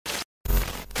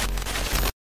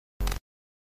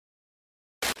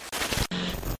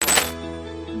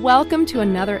Welcome to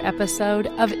another episode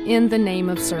of In the Name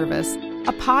of Service,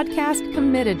 a podcast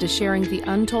committed to sharing the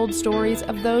untold stories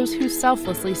of those who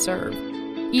selflessly serve.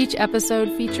 Each episode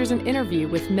features an interview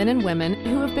with men and women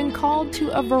who have been called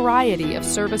to a variety of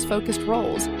service-focused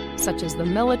roles, such as the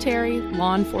military,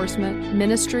 law enforcement,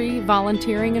 ministry,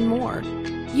 volunteering, and more.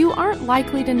 You aren't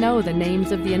likely to know the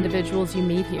names of the individuals you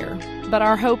meet here, but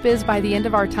our hope is by the end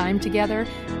of our time together,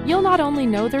 you'll not only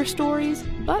know their stories,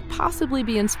 but possibly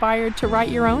be inspired to write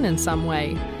your own in some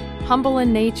way. Humble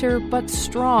in nature, but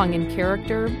strong in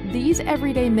character, these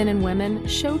everyday men and women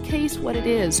showcase what it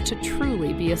is to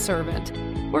truly be a servant.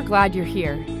 We're glad you're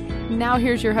here. Now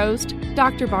here's your host,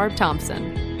 Dr. Barb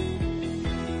Thompson.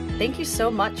 Thank you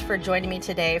so much for joining me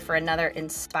today for another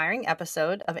inspiring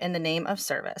episode of In the Name of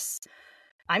Service.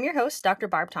 I'm your host, Dr.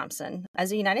 Barb Thompson.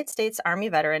 As a United States Army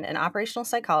veteran and operational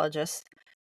psychologist,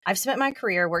 I've spent my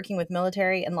career working with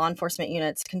military and law enforcement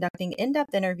units, conducting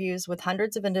in-depth interviews with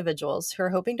hundreds of individuals who are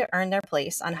hoping to earn their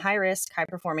place on high-risk,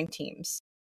 high-performing teams.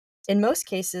 In most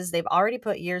cases, they've already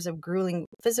put years of grueling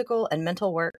physical and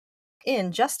mental work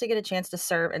in just to get a chance to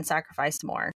serve and sacrifice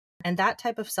more. And that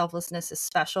type of selflessness is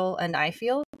special and, I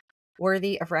feel,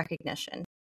 worthy of recognition.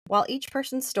 While each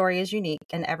person's story is unique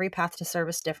and every path to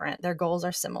service different, their goals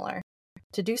are similar.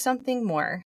 To do something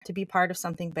more, to be part of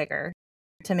something bigger,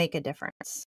 to make a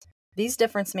difference. These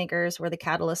difference makers were the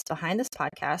catalyst behind this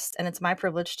podcast, and it's my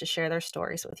privilege to share their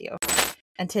stories with you.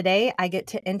 And today I get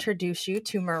to introduce you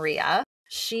to Maria.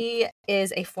 She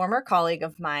is a former colleague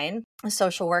of mine, a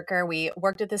social worker. We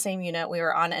worked at the same unit. We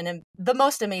were on the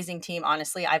most amazing team,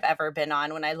 honestly, I've ever been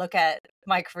on. When I look at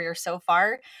my career so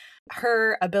far,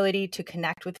 her ability to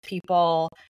connect with people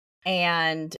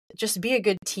and just be a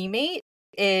good teammate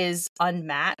is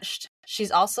unmatched.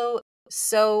 She's also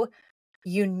so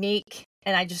unique,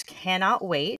 and I just cannot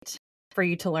wait for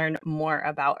you to learn more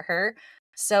about her.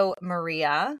 So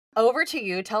Maria, over to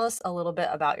you. Tell us a little bit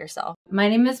about yourself. My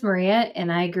name is Maria,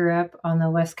 and I grew up on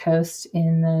the West Coast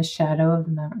in the shadow of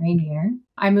Mount Rainier.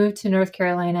 I moved to North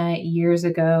Carolina years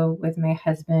ago with my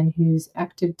husband, who's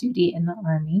active duty in the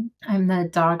Army. I'm the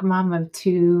dog mom of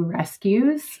 2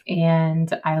 rescues,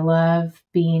 and I love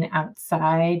being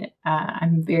outside.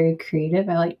 I'm very creative.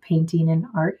 I like painting and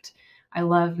art. I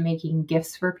love making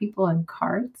gifts for people and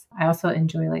cards. I also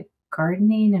enjoy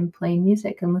gardening and playing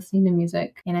music and listening to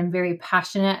music. And I'm very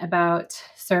passionate about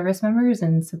service members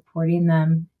and supporting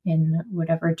them in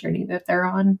whatever journey that they're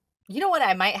on. You know what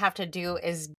I might have to do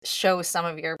is show some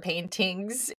of your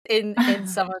paintings in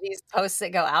some of these posts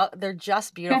that go out. They're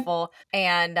just beautiful.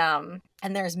 And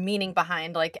there's meaning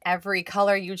behind every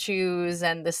color you choose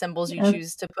and the symbols you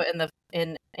choose to put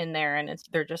in there. And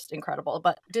they're just incredible.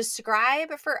 But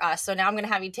describe for us. So now I'm going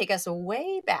to have you take us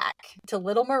way back to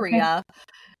little Maria. Okay.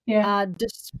 Yeah.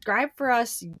 Describe for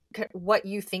us what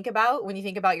you think about when you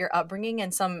think about your upbringing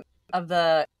and some of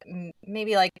the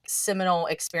maybe seminal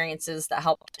experiences that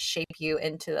helped shape you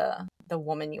into the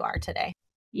woman you are today.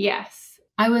 Yes.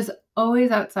 I was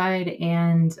always outside,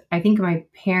 and I think my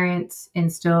parents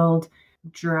instilled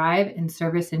drive and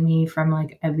service in me from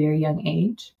a very young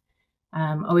age.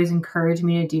 Always encouraged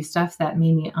me to do stuff that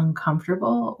made me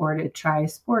uncomfortable or to try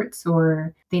sports,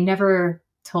 or they never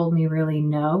told me really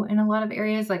no in a lot of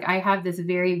areas. I have this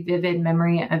very vivid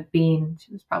memory of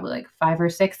she was probably 5 or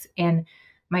 6, and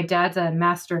my dad's a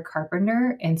master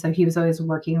carpenter, and so he was always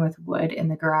working with wood in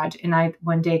the garage. And I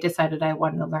one day decided I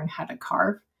wanted to learn how to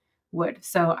carve wood.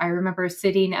 So I remember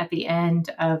sitting at the end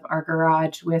of our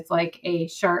garage with a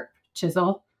sharp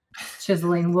chisel,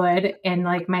 chiseling wood, and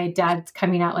my dad's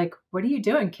coming out what are you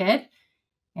doing, kid?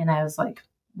 And I was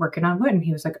working on wood, and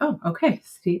he was oh, okay.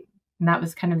 See? And that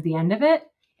was kind of the end of it.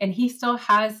 And he still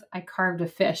I carved a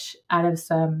fish out of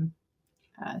some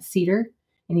cedar,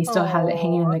 and he still has it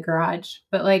hanging in the garage.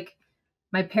 But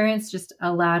my parents just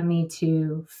allowed me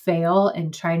to fail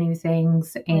and try new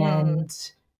things. And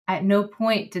at no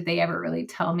point did they ever really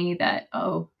tell me that,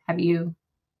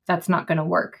 that's not going to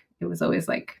work. It was always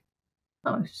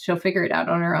oh, she'll figure it out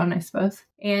on her own, I suppose.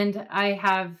 And I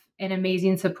have an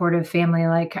amazing supportive family.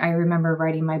 I remember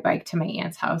riding my bike to my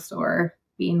aunt's house, or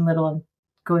being little and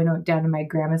going down to my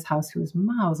grandma's house, who was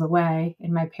miles away.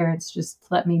 And my parents just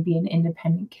let me be an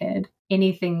independent kid.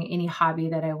 Any hobby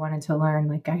that I wanted to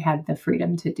learn, I had the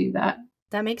freedom to do that.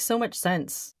 That makes so much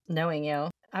sense, knowing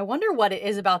you. I wonder what it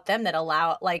is about them that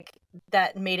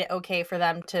that made it okay for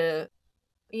them to,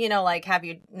 have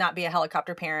you not be a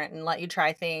helicopter parent and let you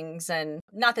try things. And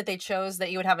not that they chose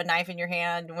that you would have a knife in your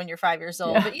hand when you're 5 years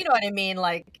old, but you know what I mean?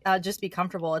 Just be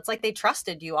comfortable. It's they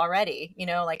trusted you already,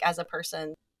 as a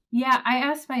person. Yeah, I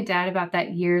asked my dad about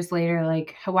that years later,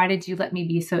 why did you let me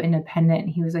be so independent? And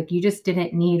he was you just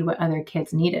didn't need what other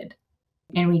kids needed.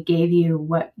 and we gave you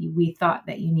what we thought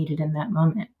that you needed in that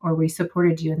moment, or we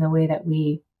supported you in the way that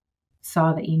we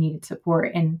saw that you needed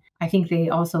support. And I think they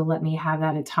also let me have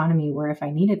that autonomy where if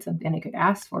I needed something, I could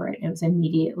ask for it. It was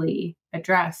immediately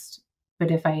addressed.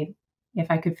 But if I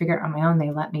could figure it out on my own,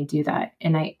 they let me do that.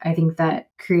 And I think that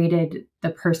created the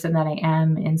person that I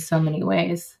am in so many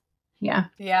ways. Yeah.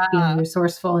 Yeah. Being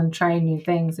resourceful and trying new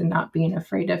things and not being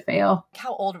afraid to fail.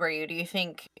 How old were you, do you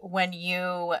think, when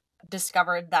you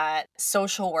discovered that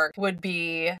social work would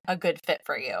be a good fit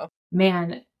for you?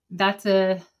 Man, that's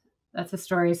a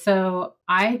story. So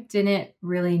I didn't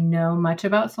really know much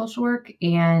about social work,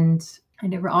 and I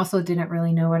didn't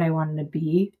really know what I wanted to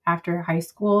be after high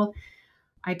school.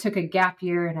 I took a gap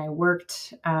year and I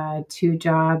worked 2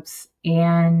 jobs.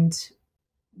 And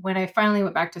when I finally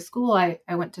went back to school, I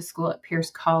went to school at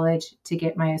Pierce College to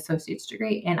get my associate's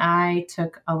degree, and I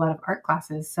took a lot of art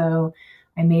classes. So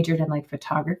I majored in like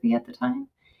photography at the time.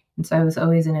 And so I was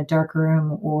always in a dark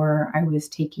room, or I was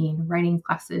taking writing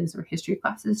classes or history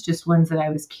classes, just ones that I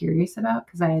was curious about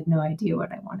because I had no idea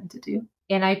what I wanted to do.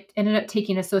 And I ended up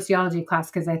taking a sociology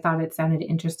class because I thought it sounded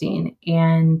interesting.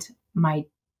 And my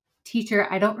teacher,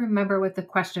 I don't remember what the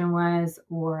question was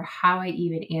or how I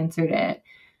even answered it,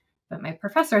 but my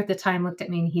professor at the time looked at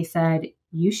me and he said,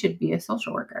 "You should be a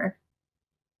social worker."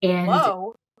 And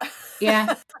whoa.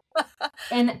 Yeah.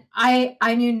 And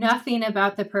I knew nothing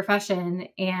about the profession.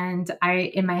 And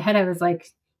in my head, I was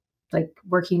like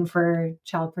working for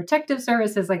Child Protective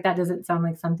Services. Like, that doesn't sound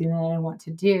like something that I want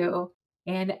to do.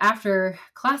 And after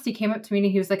class, he came up to me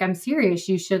and he was like, "I'm serious.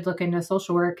 You should look into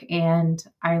social work." And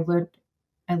I looked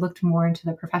more into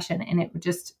the profession, and it was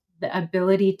just the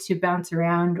ability to bounce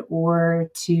around or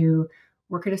to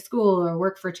work at a school or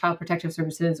work for Child Protective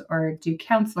Services or do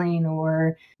counseling,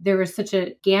 or there was such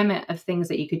a gamut of things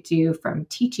that you could do from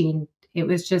teaching. It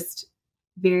was just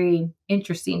very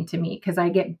interesting to me because I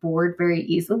get bored very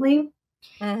easily.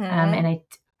 Mm-hmm. And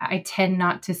I tend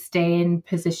not to stay in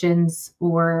positions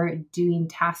or doing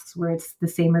tasks where it's the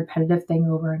same repetitive thing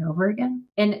over and over again.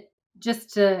 And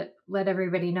just to let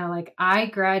everybody know, like, I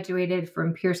graduated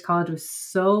from Pierce College with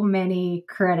so many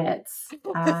credits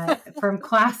from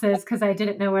classes because I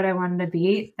didn't know what I wanted to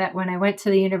be, that when I went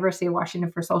to the University of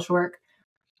Washington for social work,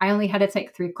 I only had to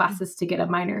take 3 classes to get a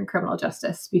minor in criminal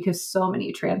justice because so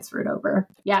many transferred over.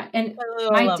 Yeah. And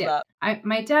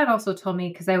my dad also told me,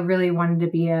 because I really wanted to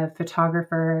be a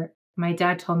photographer, my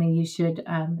dad told me you should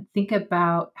think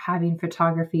about having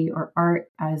photography or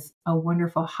art as a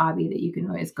wonderful hobby that you can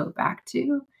always go back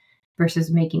to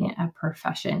versus making it a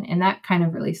profession. And that kind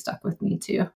of really stuck with me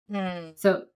too.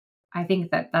 So I think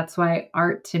that's why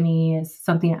art to me is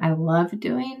something I love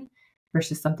doing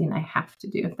versus something I have to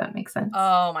do, if that makes sense.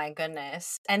 Oh my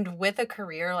goodness. And with a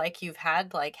career like you've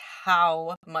had, like,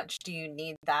 how much do you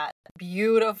need that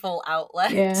beautiful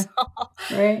outlet? Yeah,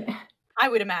 right. I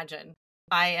would imagine.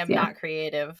 I am not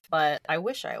creative, but I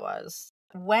wish I was.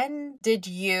 When did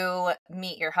you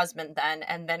meet your husband then,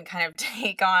 and then kind of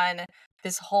take on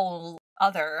this whole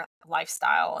other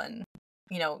lifestyle and,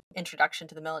 introduction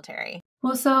to the military?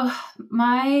 Well, so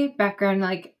my background,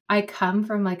 like, I come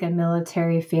from like a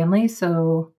military family.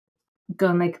 So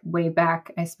going like way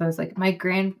back, I suppose, like my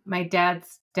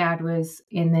dad's dad was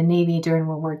in the Navy during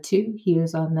World War II. He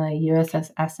was on the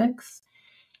USS Essex.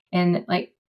 And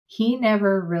like, he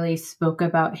never really spoke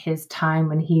about his time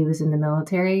when he was in the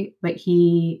military, but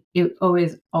it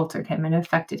always altered him and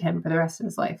affected him for the rest of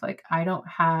his life. Like, I don't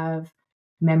have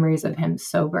memories of him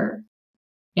sober.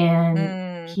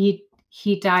 And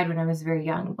he died when I was very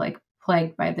young, like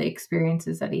plagued by the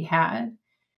experiences that he had.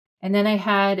 And then I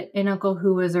had an uncle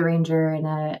who was a Ranger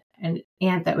and an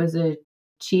aunt that was a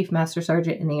Chief Master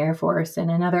Sergeant in the Air Force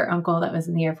and another uncle that was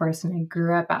in the Air Force. And I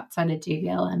grew up outside of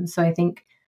JBLM. So I think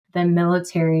the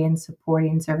military and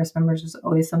supporting service members was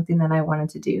always something that I wanted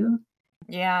to do.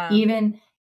 Yeah. Even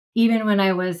when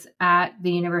I was at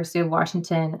the University of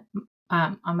Washington,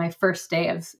 on my first day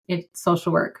of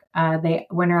social work, they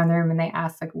went around the room and they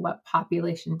asked, like, what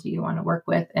population do you want to work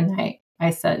with? And I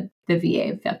said the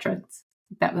VA veterans.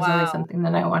 That was always something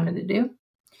that I wanted to do.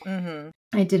 Mm-hmm.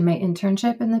 I did my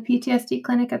internship in the PTSD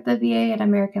clinic at the VA at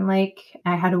American Lake.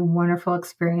 I had a wonderful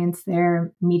experience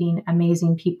there, meeting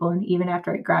amazing people. And even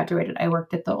after I graduated, I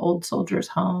worked at the Old Soldiers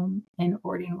Home in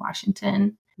Ording,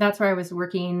 Washington. That's where I was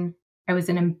working. I was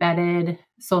an embedded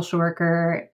social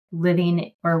worker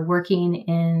living or working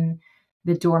in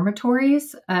the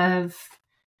dormitories of,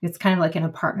 it's kind of like an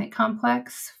apartment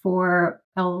complex for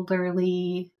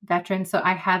elderly veterans. So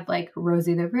I had like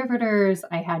Rosie the Riveters.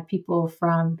 I had people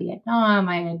from Vietnam.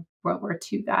 I had World War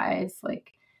II guys,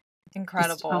 like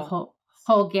incredible. A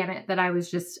whole gamut that I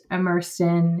was just immersed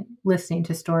in, listening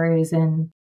to stories and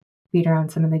being around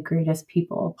some of the greatest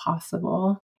people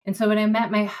possible. And so when I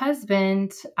met my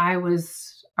husband, I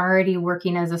was already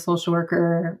working as a social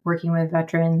worker, working with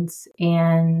veterans.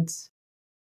 And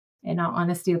in all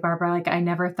honesty, Barbara, like I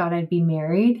never thought I'd be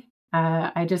married.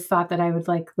 I just thought that I would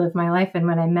like live my life. And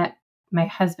when I met my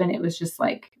husband, it was just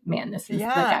like, man, this is the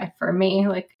guy for me.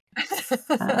 Like,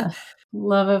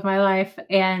 love of my life.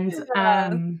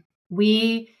 And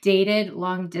we dated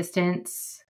long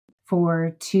distance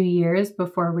for 2 years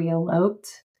before we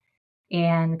eloped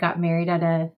and got married at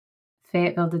a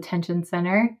Fayetteville detention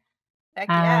center. Heck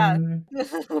yeah.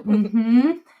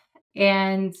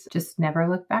 And just never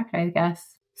looked back, I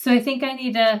guess. So I think I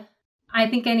need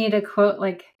to quote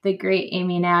like the great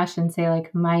Amy Nash and say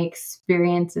like, my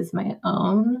experience is my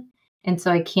own. And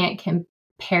so I can't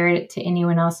compare it to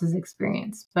anyone else's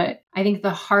experience. But I think the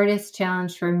hardest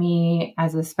challenge for me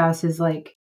as a spouse is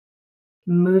like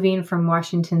moving from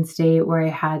Washington State, where I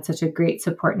had such a great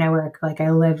support network. Like I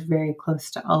lived very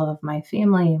close to all of my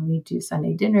family and we do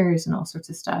Sunday dinners and all sorts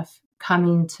of stuff.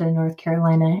 Coming to North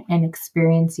Carolina and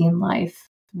experiencing life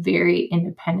very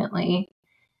independently.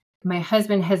 My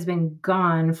husband has been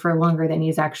gone for longer than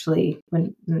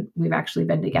when we've actually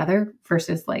been together,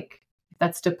 versus like if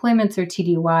that's deployments or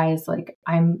TDYs, like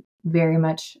I'm very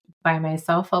much by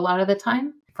myself a lot of the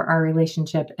time for our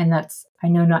relationship. And that's, I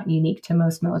know, not unique to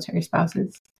most military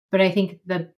spouses. But I think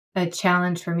a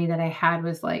challenge for me that I had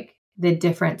was like the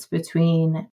difference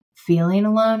between feeling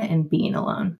alone and being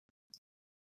alone.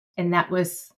 And that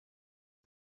was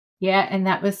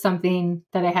something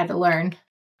that I had to learn,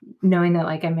 knowing that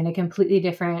like I'm in a completely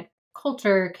different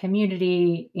culture,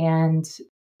 community, and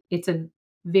it's a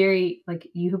very, like,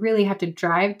 you really have to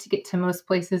drive to get to most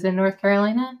places in North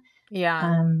Carolina.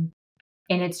 Yeah. And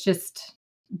it's just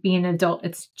being an adult,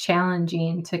 it's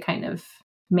challenging to kind of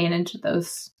manage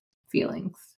those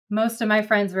feelings. Most of my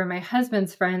friends were my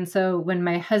husband's friends. So when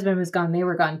my husband was gone, they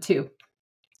were gone too.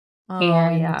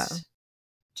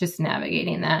 Just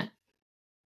navigating that.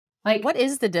 Like, what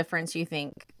is the difference, you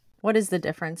think? What is the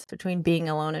difference between being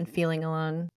alone and feeling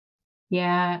alone?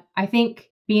 Yeah, I think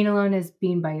being alone is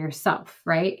being by yourself,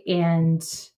 right? And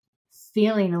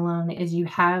feeling alone is you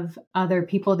have other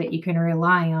people that you can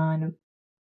rely on,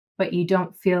 but you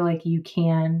don't feel like you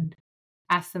can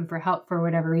ask them for help for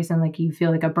whatever reason. Like you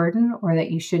feel like a burden, or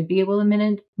that you should be able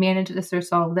to manage this or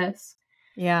solve this.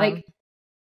 Yeah. Like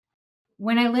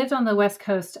when I lived on the West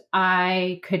Coast,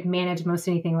 I could manage most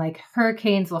anything, like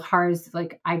hurricanes, lahars,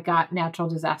 like I got natural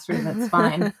disasters. That's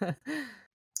fine.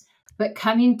 But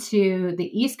coming to the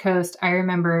East Coast, I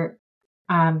remember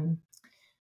the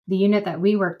unit that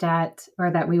we work at,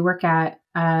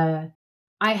 I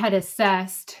had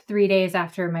assessed 3 days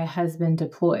after my husband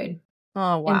deployed.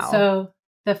 Oh, wow. And so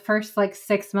the first like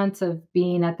 6 months of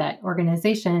being at that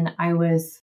organization, I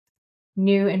was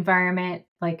new environment,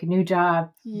 like new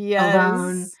job,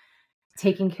 alone,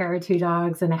 taking care of 2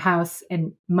 dogs in a house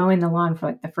and mowing the lawn for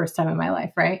like the first time in my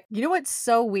life, right? You know what's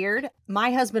so weird?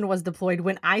 My husband was deployed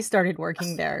when I started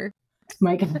working there.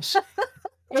 My gosh.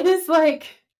 It is like...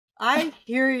 I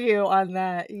hear you on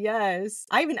that. Yes.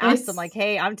 I even asked him like,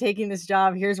 hey, I'm taking this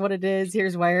job. Here's what it is.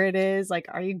 Here's where it is. Like,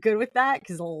 are you good with that?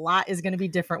 Because a lot is going to be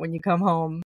different when you come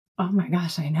home. Oh my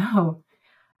gosh, I know.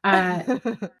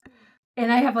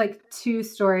 And I have like 2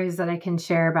 stories that I can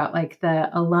share about like the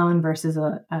alone versus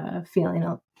a feeling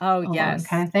alone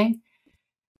kind of thing.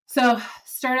 So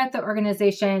start at the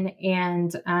organization,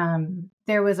 and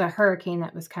there was a hurricane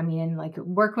that was coming in. Like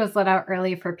work was let out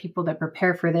early for people to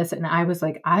prepare for this. And I was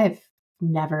like, I've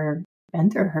never been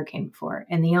through a hurricane before.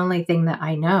 And the only thing that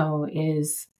I know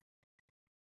is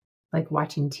like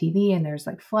watching TV, and there's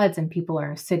like floods and people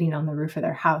are sitting on the roof of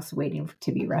their house waiting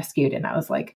to be rescued. And I was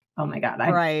like, oh my God,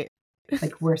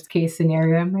 like worst case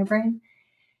scenario in my brain.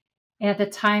 And at the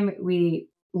time we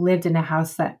lived in a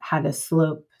house that had a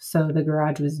slope. So the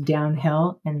garage was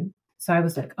downhill. And so I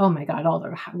was like, oh my God, all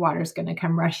the water's going to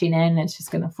come rushing in and it's just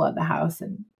going to flood the house.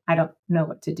 And I don't know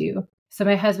what to do. So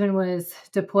my husband was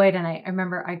deployed, and I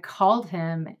remember I called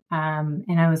him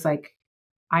and I was like,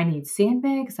 I need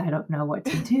sandbags. I don't know what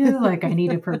to do. Like I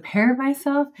need to prepare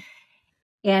myself.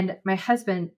 And my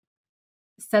husband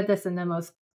said this in the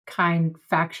most kind,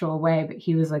 factual way, but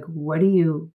he was like, what do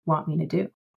you want me to do?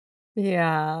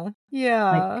 Yeah.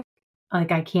 Yeah.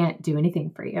 Like I can't do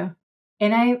anything for you.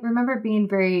 And I remember being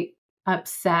very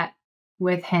upset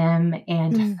with him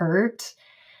and hurt.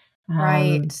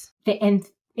 Right. And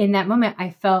in that moment, I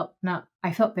felt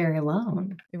very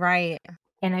alone. Right.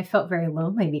 And I felt very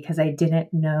lonely because I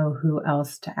didn't know who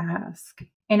else to ask.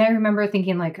 And I remember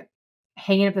thinking like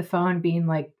hanging up the phone, being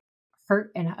like hurt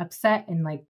and upset and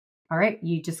like, all right,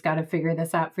 you just got to figure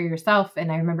this out for yourself. And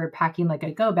I remember packing like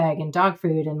a go bag and dog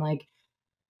food and like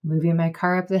moving my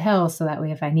car up the hill so that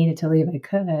way if I needed to leave, I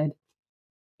could.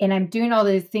 And I'm doing all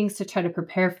these things to try to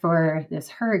prepare for this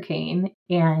hurricane.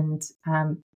 And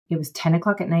it was 10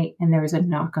 o'clock at night and there was a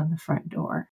knock on the front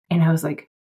door. And I was like,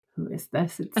 who is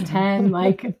this? It's 10.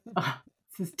 Like, oh,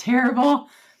 this is terrible.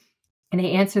 And I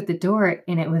answered the door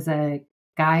and it was a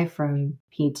guy from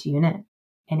Pete's unit.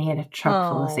 And he had a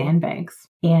truck full of sandbags.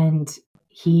 And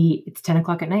it's 10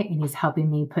 o'clock at night and he's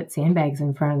helping me put sandbags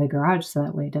in front of the garage so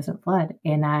that way it doesn't flood.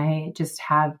 And I just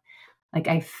have, like,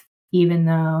 even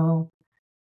though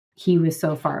he was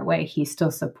so far away, he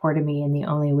still supported me in the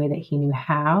only way that he knew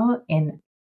how. And,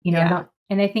 you know,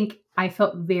 and I think I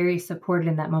felt very supported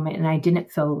in that moment and I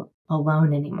didn't feel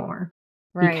alone anymore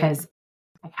because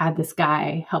I had this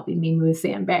guy helping me move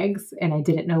sandbags and I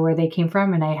didn't know where they came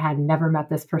from. And I had never met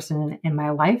this person in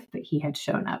my life, but he had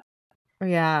shown up.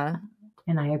 Yeah.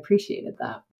 And I appreciated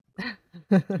that.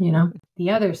 You know,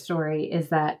 the other story is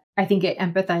that I think it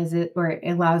empathizes or it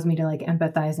allows me to like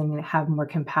empathize and have more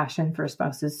compassion for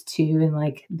spouses too. And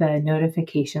like the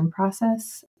notification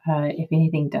process, if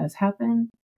anything does happen.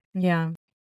 Yeah.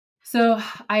 So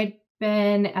I'd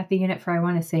been at the unit for, I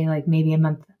want to say like maybe a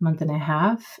month and a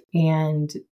half.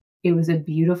 And it was a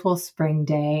beautiful spring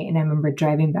day. And I remember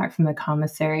driving back from the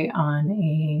commissary on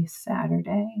a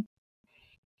Saturday.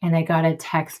 And I got a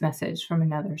text message from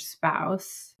another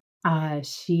spouse.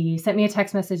 She sent me a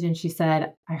text message and she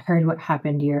said, I heard what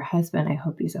happened to your husband. I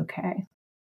hope he's okay.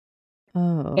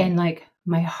 Oh. And like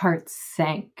my heart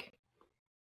sank.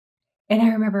 And I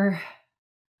remember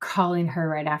calling her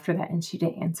right after that and she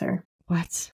didn't answer.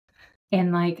 What?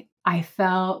 And like I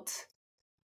felt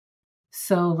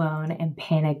so alone and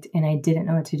panicked and I didn't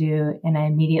know what to do. And I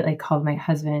immediately called my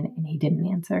husband and he didn't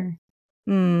answer.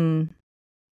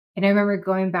 And I remember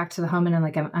going back to the home and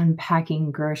I'm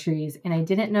unpacking groceries and I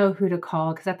didn't know who to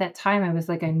call because at that time I was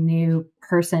like a new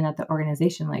person at the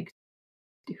organization,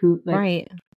 right.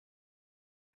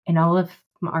 And all of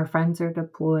our friends are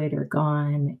deployed or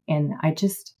gone. And I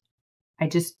just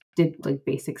did like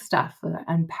basic stuff, like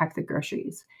unpack the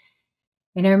groceries.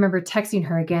 And I remember texting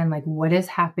her again, like, what is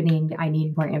happening? I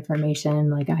need more information.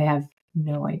 Like, I have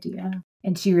no idea.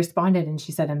 And she responded and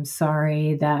she said, I'm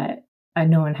sorry that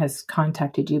no one has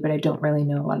contacted you, but I don't really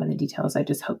know a lot of the details. I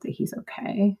just hope that he's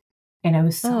okay. And I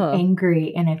was so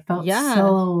angry and I felt so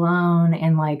alone.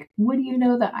 And like, what do you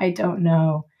know that I don't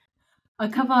know? A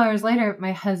couple hours later,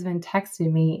 my husband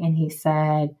texted me and he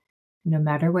said, no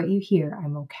matter what you hear,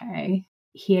 I'm okay.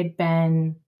 He had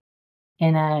been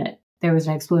there was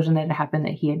an explosion that had happened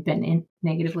that he had been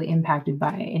negatively impacted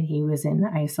by, and he was in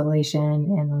isolation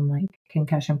and on like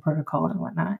concussion protocol and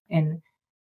whatnot. And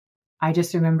I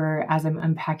just remember as I'm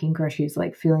unpacking groceries,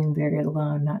 like feeling very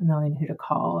alone, not knowing who to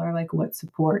call or like what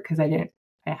support, because I didn't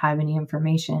have any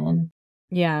information.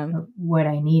 Yeah. What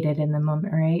I needed in the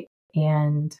moment, right?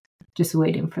 And just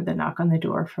waiting for the knock on the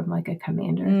door from like a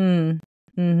commander.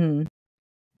 Mm-hmm.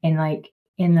 And like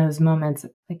in those moments,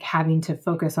 like having to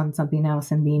focus on something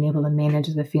else and being able to manage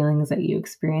the feelings that you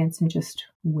experience and just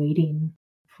waiting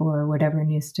for whatever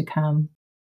news to come.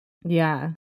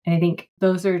 Yeah. And I think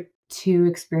those are two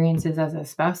experiences as a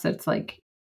spouse that's like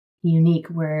unique,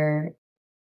 where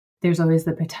there's always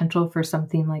the potential for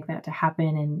something like that to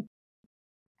happen, and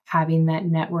having that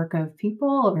network of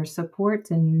people or supports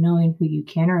and knowing who you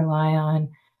can rely on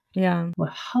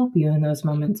will help you in those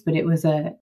moments. But it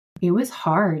was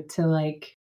hard to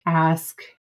like ask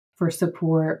for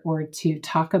support or to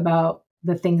talk about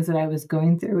the things that I was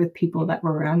going through with people that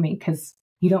were around me, because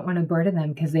you don't want to burden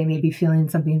them because they may be feeling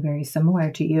something very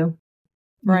similar to you.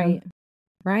 Right.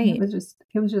 Right. It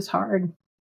was just hard.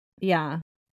 Yeah.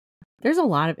 There's a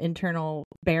lot of internal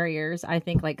barriers, I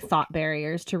think, like thought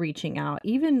barriers to reaching out.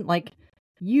 Even like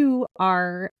you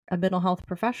are a mental health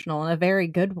professional and a very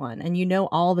good one, and you know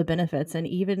all the benefits, and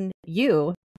even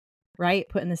you, right,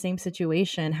 put in the same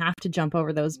situation, have to jump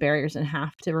over those barriers and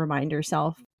have to remind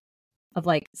yourself of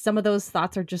like some of those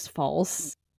thoughts are just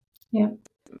false. Yeah.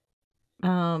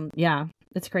 Yeah,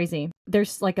 it's crazy.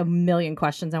 There's like a million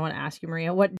questions I want to ask you,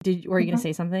 Maria. Were you going to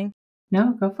say something?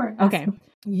 No, go for it. Okay.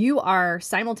 You are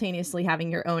simultaneously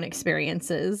having your own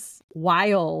experiences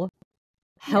while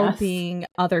helping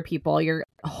other people. You're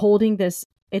holding this,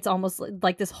 it's almost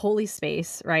like this holy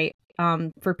space, right?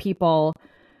 For people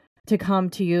to come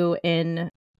to you in,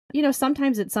 you know,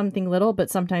 sometimes it's something little,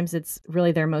 but sometimes it's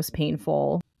really their most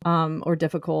painful or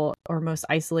difficult or most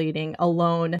isolating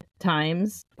alone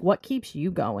times. What keeps you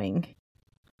going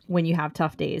when you have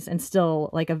tough days and still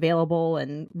like available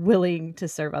and willing to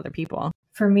serve other people?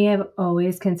 For me, I've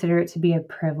always considered it to be a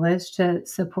privilege to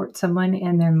support someone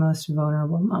in their most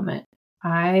vulnerable moment.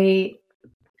 I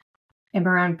am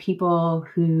around people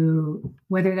who,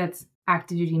 whether that's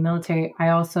active duty military, I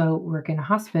also work in a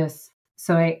hospice.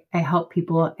 So I help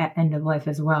people at end of life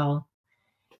as well.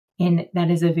 And that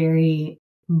is a very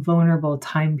vulnerable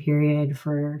time period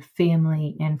for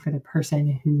family and for the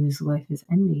person whose life is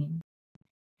ending.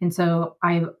 And so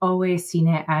I've always seen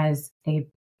it as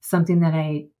something that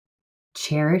I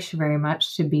cherish very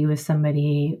much, to be with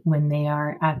somebody when they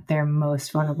are at their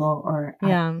most vulnerable or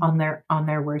on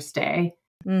their worst day.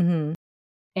 Mm-hmm.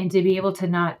 And to be able to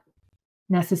not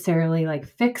necessarily like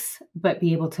fix, but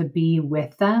be able to be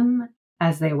with them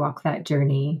as they walk that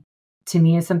journey, to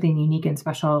me is something unique and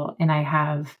special. And I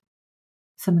have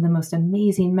some of the most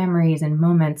amazing memories and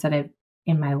moments that I've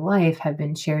in my life have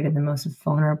been shared in the most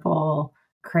vulnerable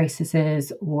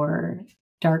crises or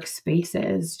dark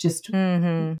spaces. Just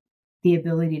the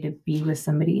ability to be with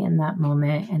somebody in that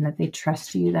moment, and that they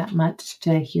trust you that much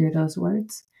to hear those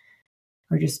words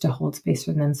or just to hold space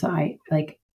for them. So I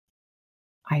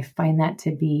find that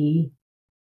to be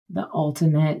the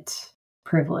ultimate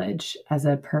privilege as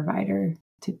a provider,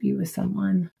 to be with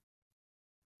someone.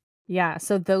 Yeah.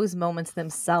 So those moments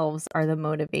themselves are the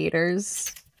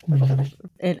motivators.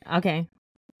 Okay.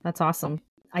 That's awesome.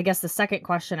 I guess the second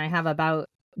question I have about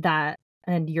that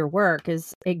and your work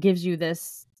is, it gives you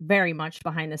this very much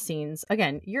behind the scenes.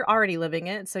 Again, you're already living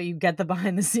it, so you get the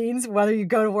behind the scenes, whether you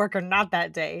go to work or not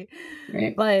that day.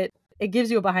 Right. But it gives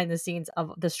you a behind the scenes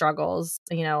of the struggles,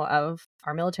 of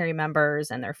our military members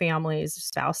and their families,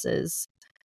 spouses.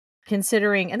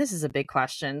 Considering, and this is a big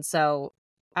question, so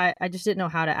I just didn't know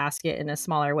how to ask it in a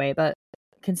smaller way, but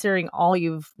considering all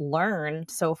you've learned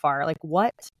so far, like,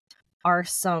 what are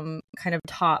some kind of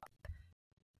top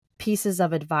pieces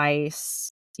of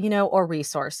advice, or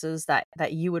resources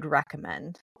that you would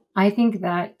recommend? I think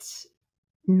that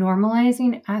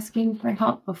normalizing asking for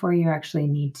help before you actually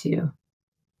need to.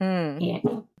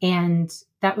 And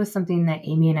that was something that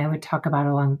Amy and I would talk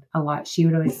about a lot. She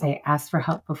would always say, ask for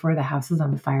help before the house is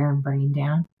on fire and burning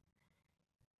down.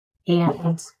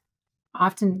 And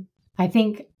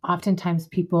oftentimes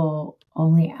people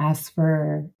only ask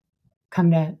for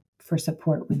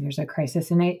support when there's a crisis.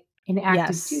 And in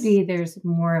active duty, there's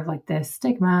more of like the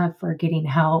stigma for getting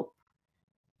help,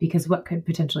 because what could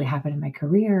potentially happen in my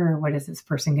career? What is this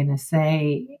person going to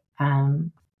say?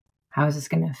 How is this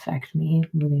going to affect me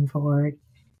moving forward?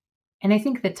 And I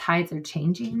think the tides are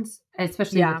changing,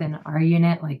 especially within our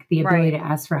unit. Like the ability to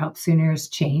ask for help sooner has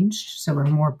changed. So we're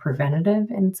more preventative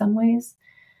in some ways,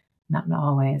 not in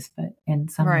all ways, but in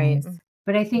some ways.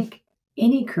 But I think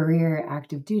any career,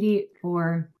 active duty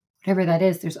or whatever that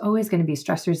is, there's always going to be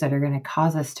stressors that are going to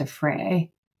cause us to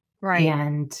fray. Right.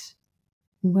 And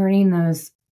learning those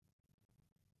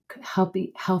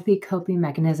healthy coping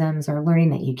mechanisms, or learning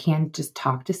that you can just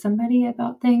talk to somebody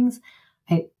about things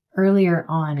earlier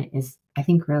on is, I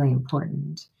think, really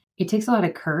important. It takes a lot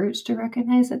of courage to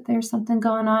recognize that there's something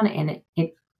going on, and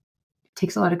it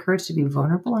takes a lot of courage to be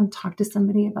vulnerable and talk to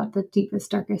somebody about the deepest,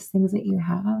 darkest things that you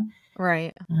have.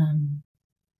 Right.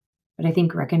 But I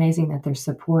think recognizing that there's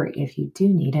support if you do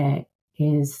need it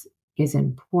is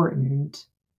important.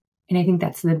 And I think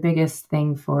that's the biggest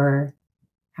thing for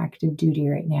active duty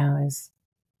right now, is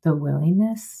the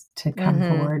willingness to come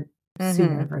forward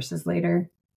sooner versus later.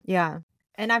 Yeah.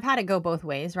 And I've had it go both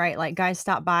ways, right? Like, guys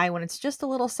stop by when it's just a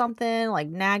little something, like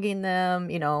nagging them,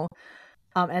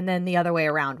 and then the other way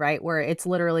around, right? Where it's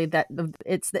literally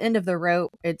it's the end of the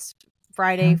rope. It's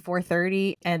Friday,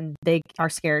 4:30, and they are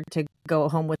scared to go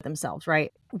home with themselves,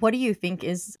 right? What do you think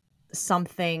is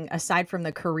something, aside from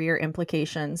the career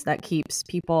implications, that keeps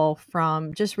people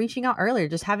from just reaching out earlier,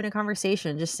 just having a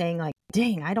conversation, just saying like,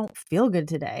 dang, I don't feel good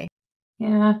today?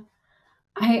 Yeah.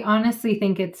 I honestly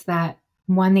think it's that,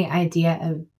 one, the idea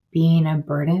of being a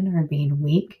burden or being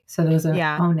weak. So those are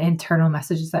our own internal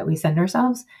messages that we send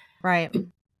ourselves. Right.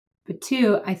 But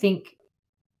two, I think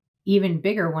even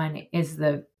bigger one is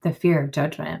the fear of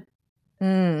judgment.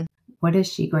 What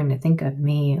is she going to think of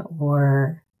me?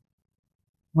 Or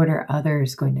what are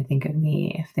others going to think of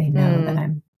me if they know that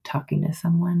I'm talking to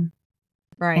someone?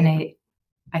 Right. And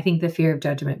I think the fear of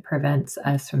judgment prevents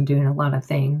us from doing a lot of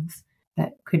things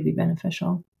that could be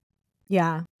beneficial.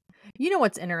 Yeah. You know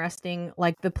what's interesting?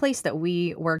 Like the place that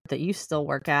we work, that you still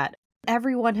work at,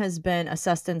 everyone has been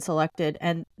assessed and selected,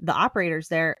 and the operators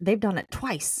there, they've done it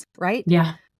twice, right?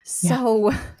 Yeah.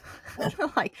 So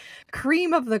like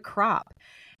cream of the crop.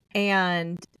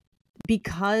 And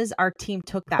because our team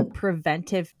took that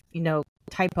preventive,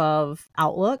 type of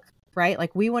outlook, right?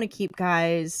 Like we want to keep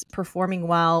guys performing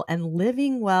well and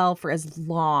living well for as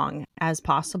long as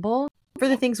possible for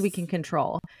the things we can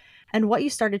control. And what you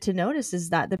started to notice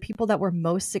is that the people that were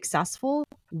most successful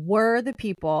were the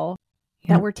people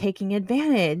that were taking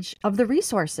advantage of the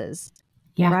resources.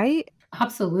 Yeah, right?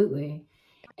 Absolutely.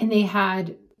 And they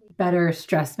had better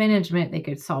stress management. They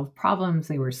could solve problems.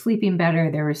 They were sleeping better.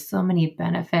 There were so many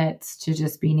benefits to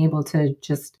just being able to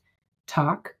just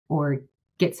talk or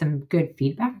get some good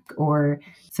feedback or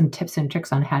some tips and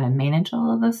tricks on how to manage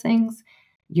all of those things.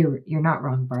 You're not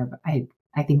wrong, Barb.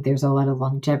 I think there's a lot of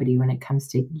longevity when it comes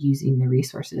to using the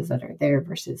resources that are there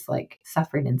versus like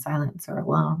suffering in silence or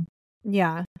alone.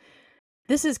 Yeah.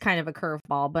 This is kind of a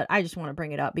curveball, but I just want to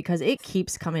bring it up because it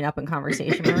keeps coming up in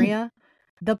conversation, Maria.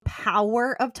 The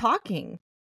power of talking.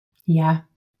 Yeah.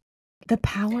 The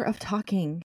power of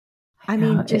talking. I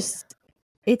mean,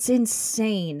 it's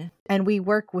insane. And we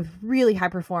work with really high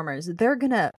performers. They're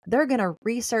gonna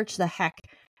research the heck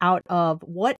out of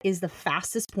what is the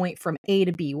fastest point from A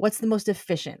to B. What's the most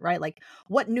efficient, right? Like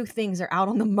what new things are out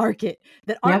on the market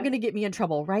that aren't going to get me in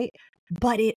trouble, right?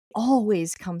 But it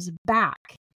always comes back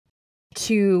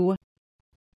to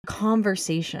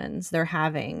conversations they're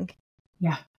having.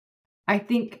 Yeah. I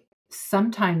think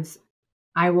sometimes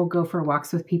I will go for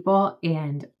walks with people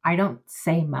and I don't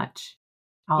say much.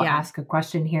 I'll ask a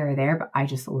question here or there, but I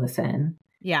just listen.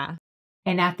 Yeah.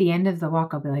 And at the end of the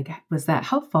walk, I'll be like, was that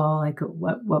helpful? Like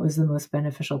what was the most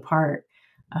beneficial part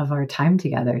of our time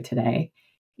together today?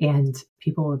 And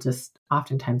people will just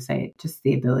oftentimes say just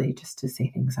the ability just to say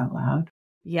things out loud.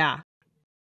 Yeah.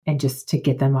 And just to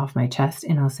get them off my chest.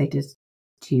 And I'll say,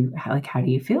 how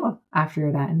do you feel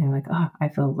after that? And they're like, oh, I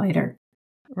feel lighter.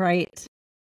 Right.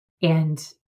 And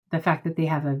the fact that they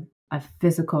have a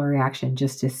physical reaction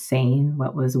just to saying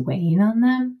what was weighing on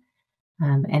them.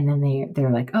 And then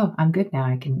they're like, oh, I'm good now.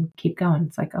 I can keep going.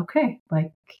 It's like, okay,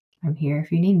 like I'm here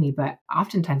if you need me. But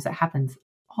oftentimes that happens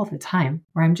all the time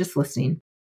where I'm just listening.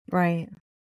 Right.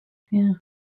 Yeah.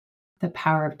 The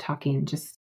power of talking,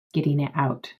 just getting it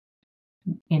out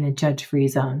in a judge-free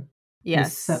zone.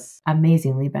 Yes. Is so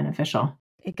amazingly beneficial.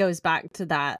 It goes back to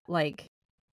that, like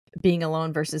being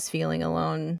alone versus feeling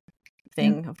alone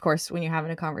thing. Of course, when you're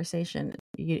having a conversation,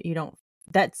 you don't,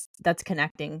 that's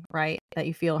connecting, right? That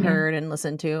you feel heard and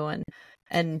listened to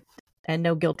and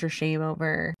no guilt or shame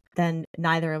over, then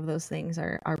neither of those things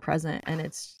are present. And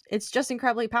it's just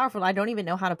incredibly powerful. I don't even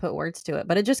know how to put words to it,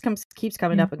 but it just keeps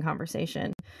coming up in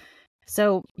conversation.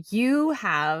 So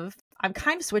I'm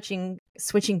kind of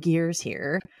switching gears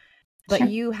here, but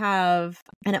you have,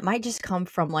 and it might just come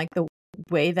from like the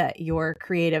way that your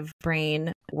creative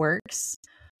brain works,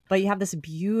 but you have this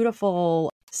beautiful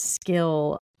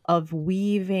skill of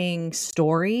weaving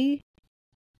story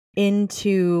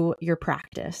into your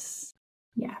practice.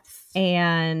 Yes.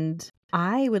 And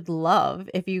I would love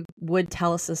if you would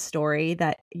tell us a story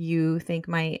that you think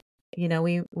might,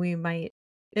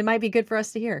 it might be good for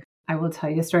us to hear. I will tell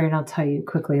you a story and I'll tell you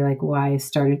quickly like why I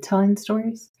started telling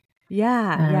stories.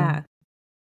 Yeah.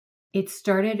 It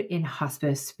started in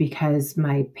hospice because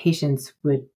my patients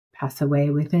would pass away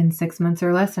within 6 months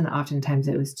or less, and oftentimes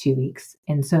it was 2 weeks.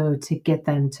 And so to get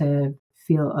them to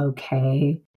feel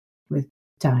okay with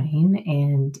dying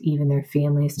and even their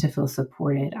families to feel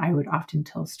supported, I would often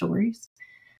tell stories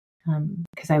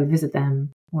because I would visit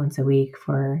them once a week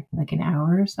for like an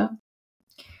hour or so.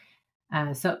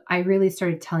 So I really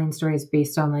started telling stories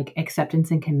based on like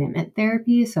acceptance and commitment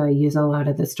therapy. So I use a lot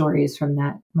of the stories from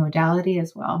that modality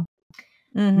as well.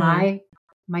 Mm-hmm.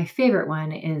 My favorite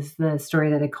one is the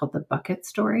story that I called the bucket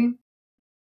story.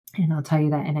 And I'll tell you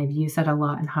that. And I've used that a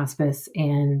lot in hospice.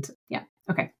 And yeah,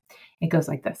 okay. It goes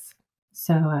like this.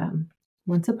 So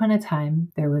once upon a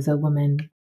time, there was a woman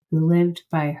who lived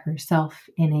by herself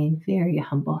in a very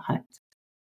humble hut.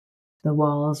 The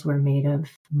walls were made of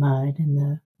mud and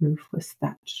the roof was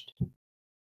thatched.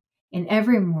 And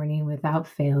every morning, without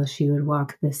fail, she would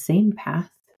walk the same path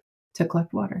to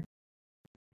collect water.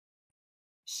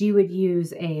 She would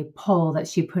use a pole that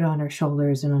she put on her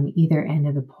shoulders, and on either end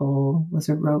of the pole was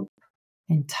a rope,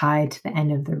 and tied to the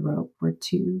end of the rope were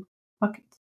 2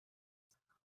 buckets.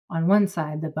 On one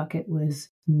side, the bucket was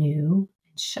new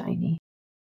and shiny.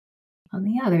 On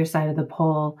the other side of the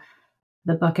pole,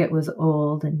 the bucket was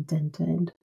old and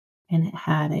dented, and it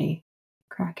had a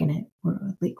crack in it where it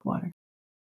would leak water.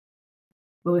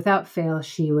 But without fail,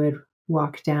 she would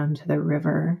walk down to the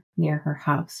river near her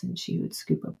house and she would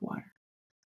scoop up water.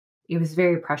 It was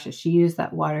very precious. She used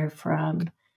that water from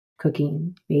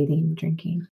cooking, bathing,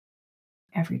 drinking.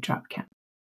 Every drop counted.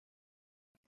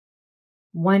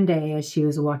 One day, as she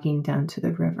was walking down to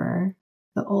the river,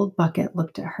 the old bucket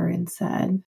looked at her and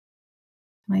said,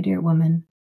 My dear woman,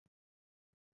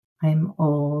 I am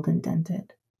old and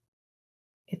dented.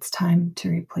 It's time to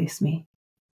replace me.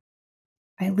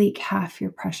 I leak half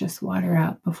your precious water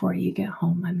out before you get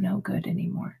home. I'm no good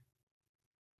anymore.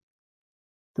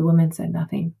 The woman said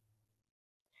nothing.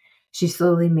 She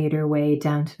slowly made her way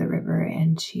down to the river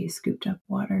and she scooped up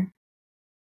water.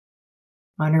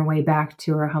 On her way back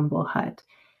to her humble hut,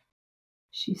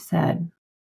 she said,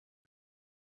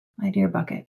 my dear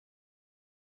bucket,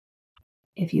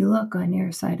 if you look on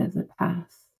your side of the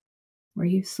path where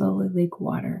you slowly leak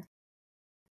water,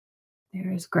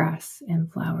 there is grass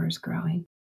and flowers growing.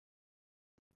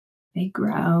 They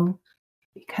grow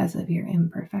because of your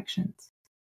imperfections.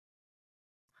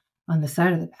 On the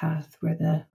side of the path where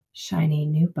the shiny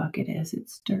new bucket is,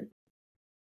 it's dirt,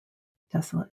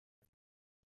 desolate.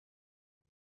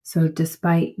 So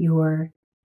despite your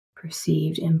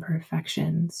perceived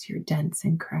imperfections, your dents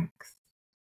and cracks,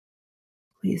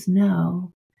 please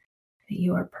know that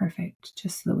you are perfect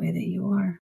just the way that you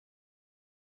are.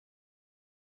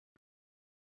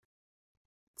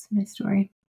 It's my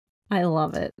story. I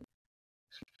love it.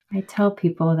 I tell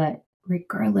people that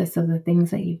regardless of the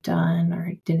things that you've done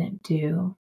or didn't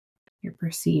do, your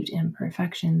perceived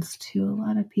imperfections, to a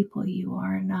lot of people, you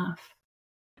are enough.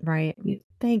 Right.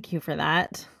 Thank you for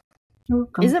that. You're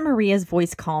welcome. Isn't Maria's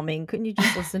voice calming? Couldn't you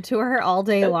just listen to her all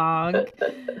day long?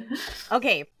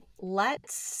 Okay,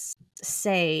 let's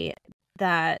say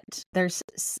that there's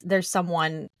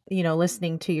someone,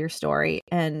 listening to your story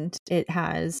and it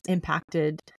has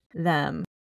impacted them.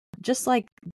 Just like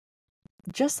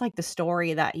the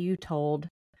story that you told,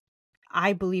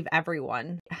 I believe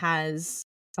everyone has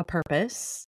a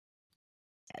purpose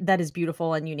that is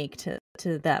beautiful and unique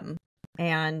to them.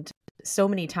 And so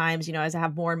many times, as I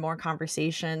have more and more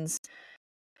conversations,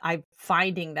 I'm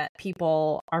finding that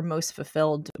people are most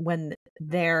fulfilled when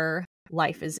their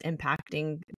life is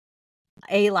impacting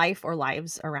a life or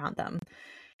lives around them.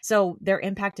 So they're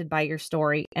impacted by your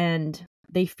story and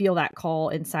they feel that call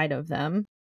inside of them,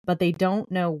 but they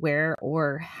don't know where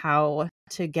or how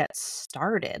to get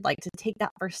started, like to take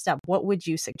that first step. What would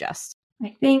you suggest?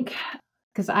 I think,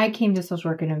 because I came to social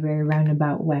work in a very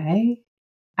roundabout way,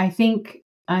 I think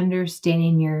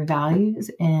understanding your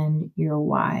values and your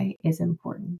why is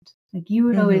important. Like you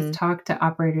would always talk to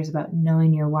operators about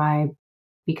knowing your why,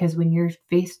 because when you're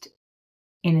faced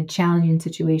in a challenging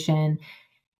situation,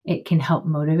 it can help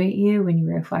motivate you when you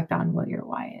reflect on what your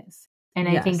why is. And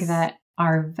I think that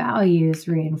our values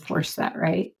reinforce that,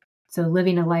 right? So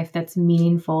living a life that's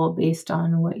meaningful based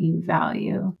on what you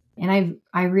value. And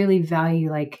I really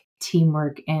value like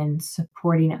teamwork and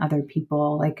supporting other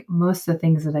people. Like most of the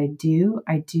things that I do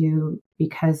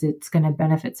because it's going to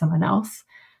benefit someone else.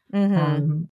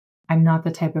 I'm not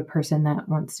the type of person that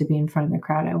wants to be in front of the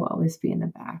crowd. I will always be in the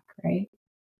back, right?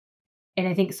 And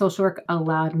I think social work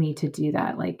allowed me to do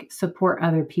that, like support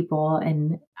other people.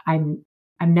 And I'm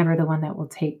never the one that will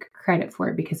take credit for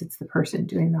it because it's the person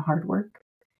doing the hard work.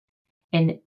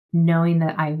 And knowing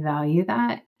that I value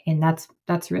that, and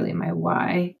that's really my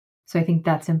why. So I think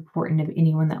that's important of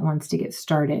anyone that wants to get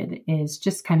started, is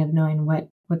just kind of knowing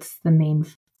what's the main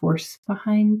force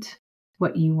behind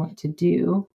what you want to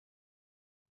do.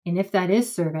 And if that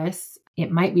is service, it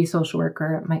might be social work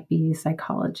or it might be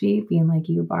psychology, being like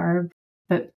you, Barb,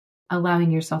 but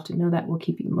allowing yourself to know that will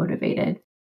keep you motivated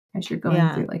as you're going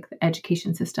through like the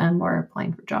education system or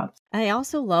applying for jobs. I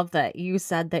also love that you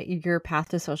said that your path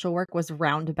to social work was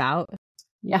roundabout.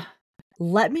 Yeah.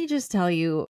 Let me just tell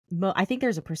you, I think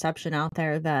there's a perception out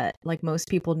there that like most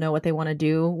people know what they want to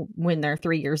do when they're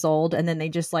 3 years old, and then they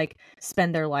just like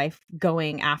spend their life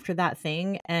going after that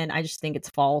thing. And I just think it's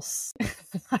false.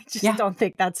 I just don't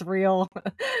think that's real.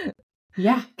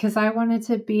 Yeah, because I wanted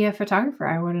to be a photographer.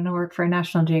 I wanted to work for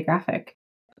National Geographic.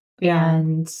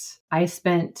 And I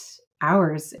spent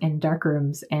hours in dark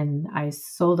rooms and I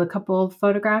sold a couple of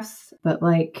photographs, but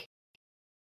like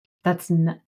that's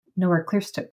nowhere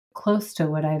close to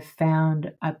what I've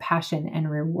found a passion and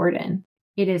reward in.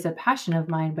 It is a passion of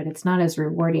mine, but it's not as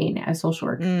rewarding as social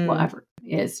work will ever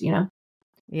is,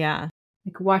 Yeah.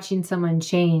 Like watching someone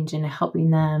change and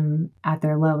helping them at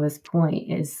their lowest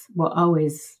point will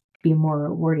always be more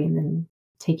rewarding than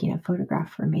taking a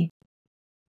photograph for me.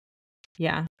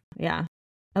 Yeah. Yeah.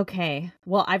 Okay.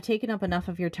 Well, I've taken up enough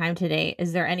of your time today.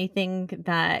 Is there anything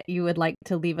that you would like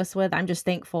to leave us with? I'm just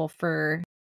thankful for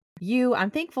you.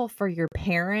 I'm thankful for your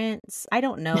parents. I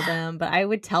don't know them, but I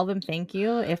would tell them thank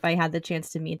you if I had the chance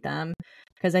to meet them.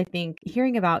 Because I think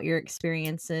hearing about your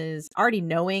experiences, already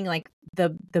knowing like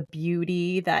the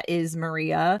beauty that is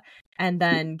Maria, and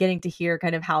then getting to hear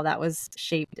kind of how that was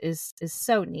shaped is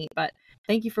so neat. But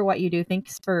thank you for what you do.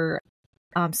 Thanks for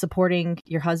supporting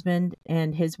your husband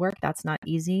and his work. That's not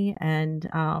easy. And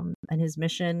his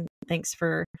mission. Thanks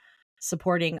for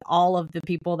supporting all of the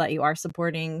people that you are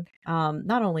supporting,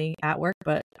 not only at work,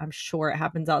 but I'm sure it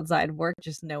happens outside of work,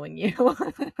 just knowing you.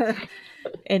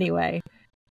 Anyway,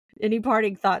 any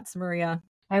parting thoughts, Maria?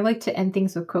 I like to end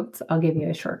things with quotes. I'll give you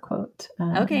a short quote.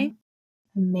 Okay.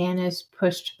 A man is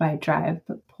pushed by drive,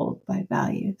 but pulled by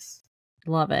values.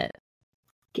 Love it.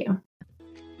 Thank you.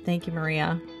 Thank you,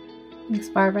 Maria. Thanks,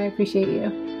 Barb. I appreciate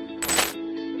you.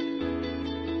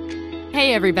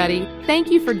 Hey, everybody.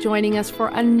 Thank you for joining us for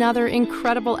another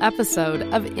incredible episode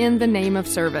of In the Name of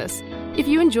Service. If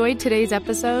you enjoyed today's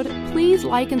episode, please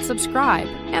like and subscribe.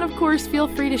 And of course, feel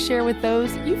free to share with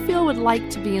those you feel would like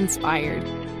to be inspired.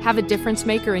 Have a difference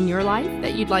maker in your life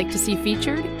that you'd like to see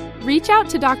featured? Reach out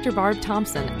to Dr. Barb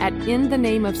Thompson at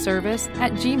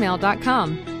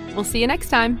inthenameofservice@gmail.com. We'll see you next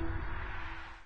time.